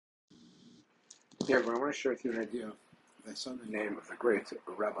Yeah, but I want to share with you an idea of the Sunday name of the great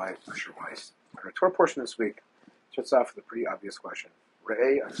Rabbi Usher Weiss. Our Torah portion this week starts off with a pretty obvious question.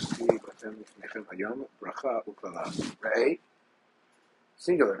 Re'eh anasi batem lifnechem hayom bracha uklala. Re'eh,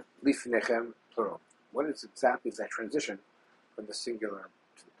 singular, lifnechem, plural. What is exactly that transition from the singular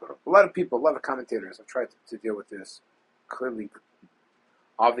to the plural? A lot of people, a lot of commentators have tried to deal with this clearly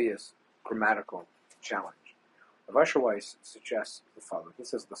obvious grammatical challenge. Rav Usher Weiss suggests the following. He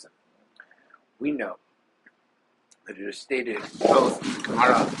says, listen, we know that it is stated both in the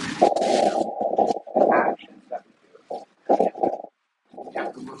Gemara and actions that we do. You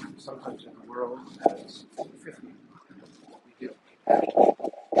have to look sometimes in the world as 50 what we do.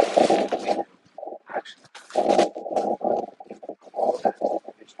 Actions. All of that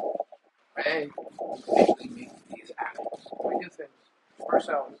is and we make these actions. We do things for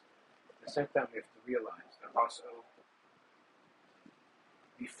ourselves. At the same time, we have to realize they're also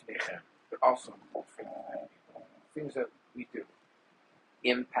bifnechem. They're also for the people. Things that we do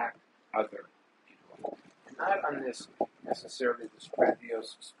impact other people. And not on this necessarily this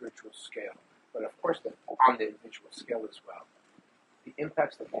grandiose spiritual scale, but of course on the individual scale as well. The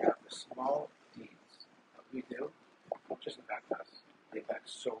impacts that we have, the small deeds that we do, don't just impact us, they impact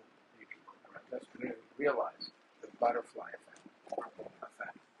so many people around us. We don't even realize the butterfly effect,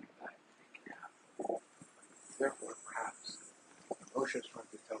 that they can have. Therefore, perhaps, Moshe is trying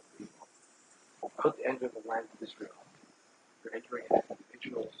to tell people, don't enter the land of Israel. You're entering as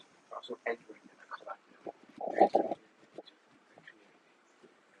individuals, you're also entering in a collective. You're entering into the community.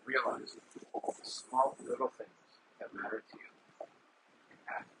 And realize the small little things that matter to you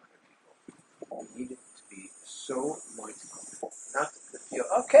impact other people. You need it to be so mindful. Not to feel,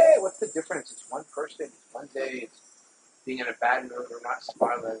 okay, what's the difference? It's one person, it's one day, it's being in a bad mood, or not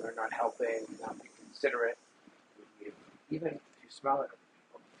smiling, or not helping, or not being considerate. Even if you smile at other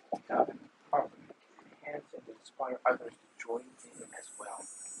people, have it properly. Enhance and inspire others to join in as well.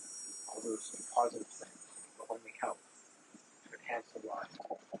 All those positive things will only help to enhance the lives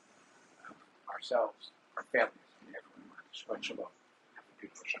of ourselves, our families, and everyone. Shabbat shalom. Have a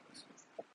beautiful Shabbos.